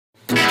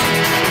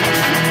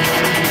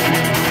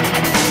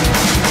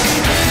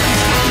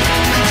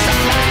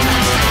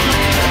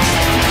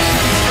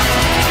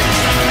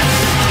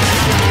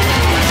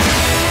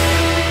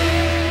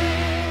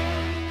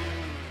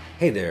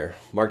Hey there,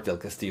 Mark Del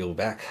Castillo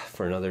back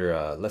for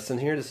another lesson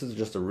here. This is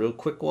just a real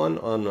quick one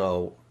on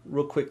a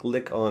real quick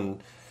lick on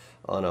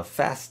a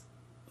fast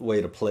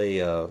way to play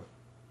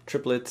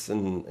triplets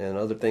and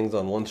other things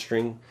on one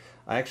string.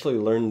 I actually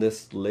learned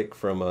this lick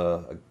from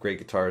a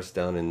great guitarist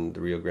down in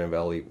the Rio Grande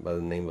Valley by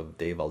the name of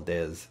Dave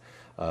Valdez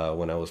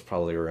when I was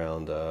probably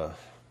around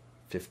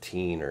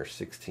 15 or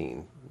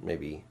 16,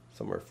 maybe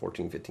somewhere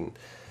 14, 15.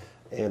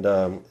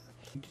 And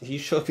he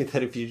showed me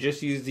that if you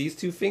just use these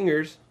two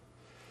fingers,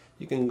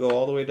 you can go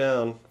all the way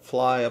down,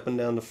 fly up and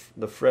down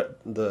the fret,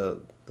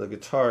 the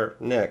guitar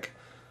neck,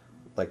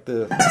 like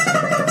this.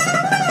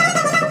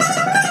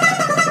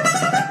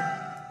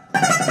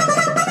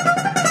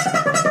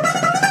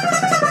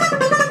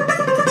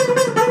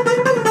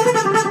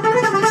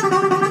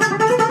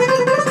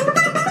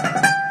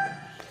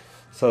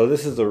 So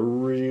this is a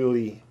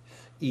really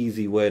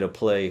easy way to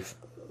play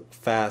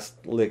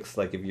fast licks.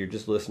 Like if you're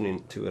just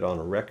listening to it on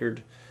a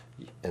record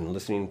and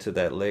listening to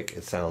that lick,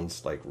 it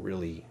sounds like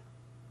really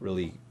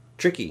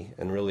tricky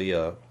and really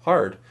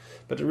hard,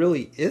 but it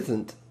really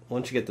isn't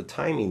once you get the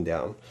timing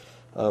down.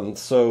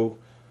 So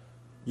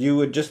you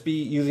would just be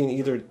using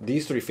either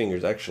these three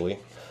fingers. Actually,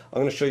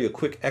 I'm going to show you a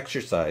quick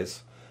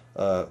exercise,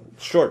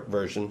 short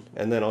version,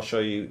 and then I'll show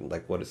you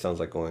like what it sounds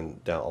like going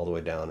down, all the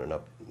way down and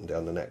up and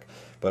down the neck.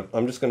 But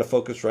I'm just going to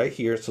focus right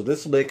here. So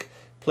this lick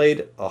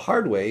played a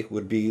hard way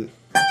would be, you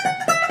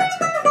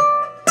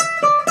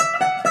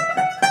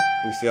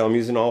see how I'm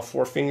using all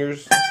four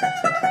fingers?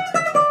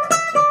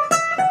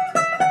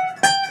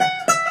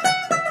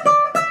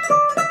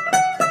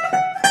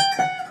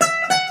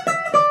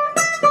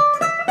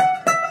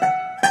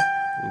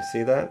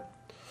 See that?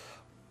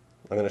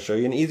 I'm going to show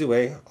you an easy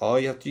way. All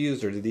you have to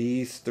use are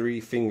these three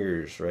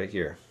fingers right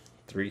here.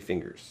 Three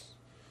fingers.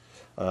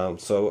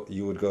 So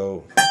you would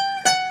go.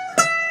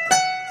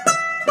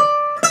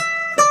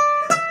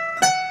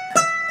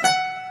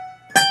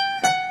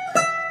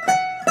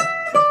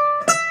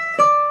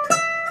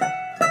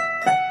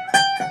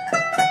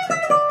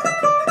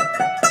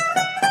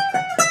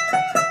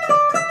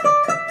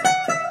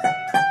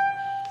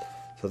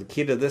 So the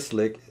key to this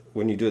lick,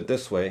 when you do it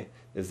this way,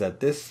 is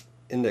that this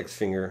index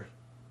finger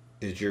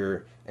is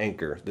your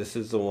anchor. This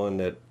is the one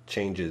that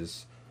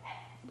changes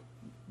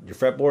your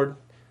fretboard.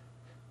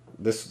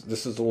 This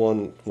is the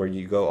one where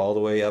you go all the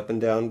way up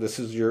and down. This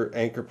is your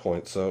anchor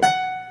point. So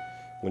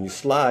when you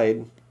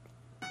slide,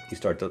 you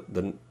start to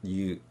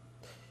you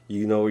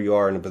know where you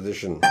are in a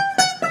position. You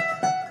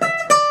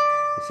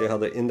see how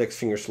the index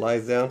finger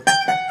slides down?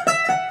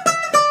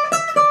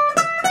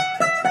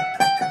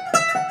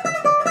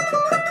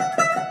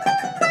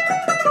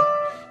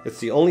 It's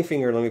the only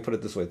finger, let me put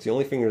it this way, it's the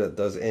only finger that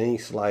does any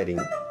sliding.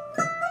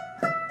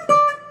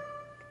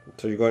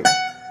 So you're going.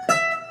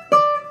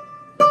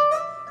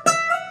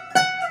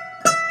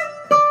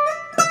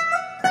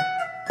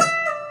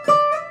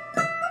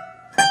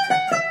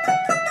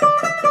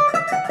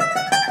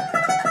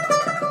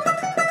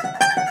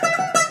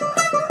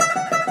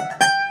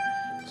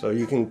 So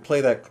you can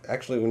play that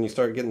actually when you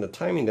start getting the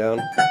timing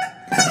down.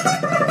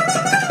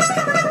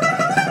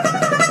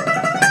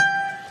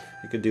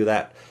 Could do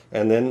that,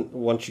 and then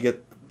once you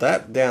get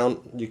that down,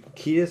 you can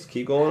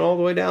keep going all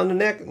the way down the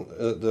neck,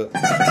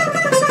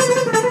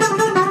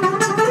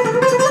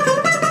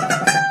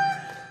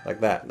 like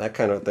that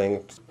kind of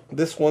thing.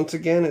 This, once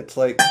again, it's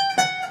like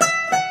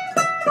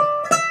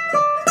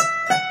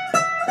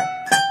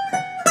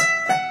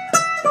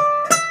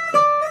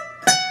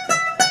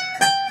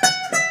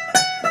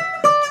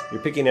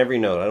you're picking every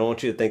note. I don't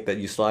want you to think that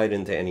you slide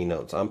into any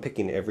notes. I'm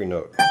picking every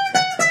note.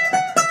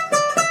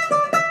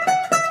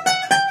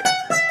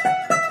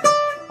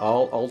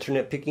 All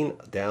alternate picking,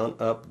 down,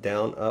 up,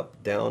 down,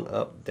 up, down,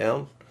 up,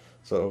 down.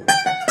 So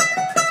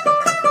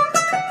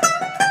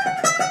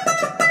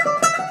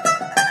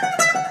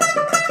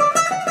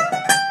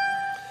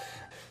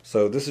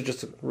this is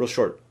just a real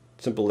short,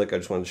 simple lick I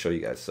just wanted to show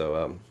you guys.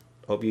 So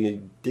hope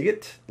you dig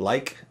it.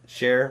 Like,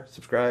 share,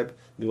 subscribe,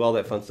 do all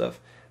that fun stuff,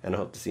 and I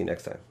hope to see you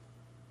next time.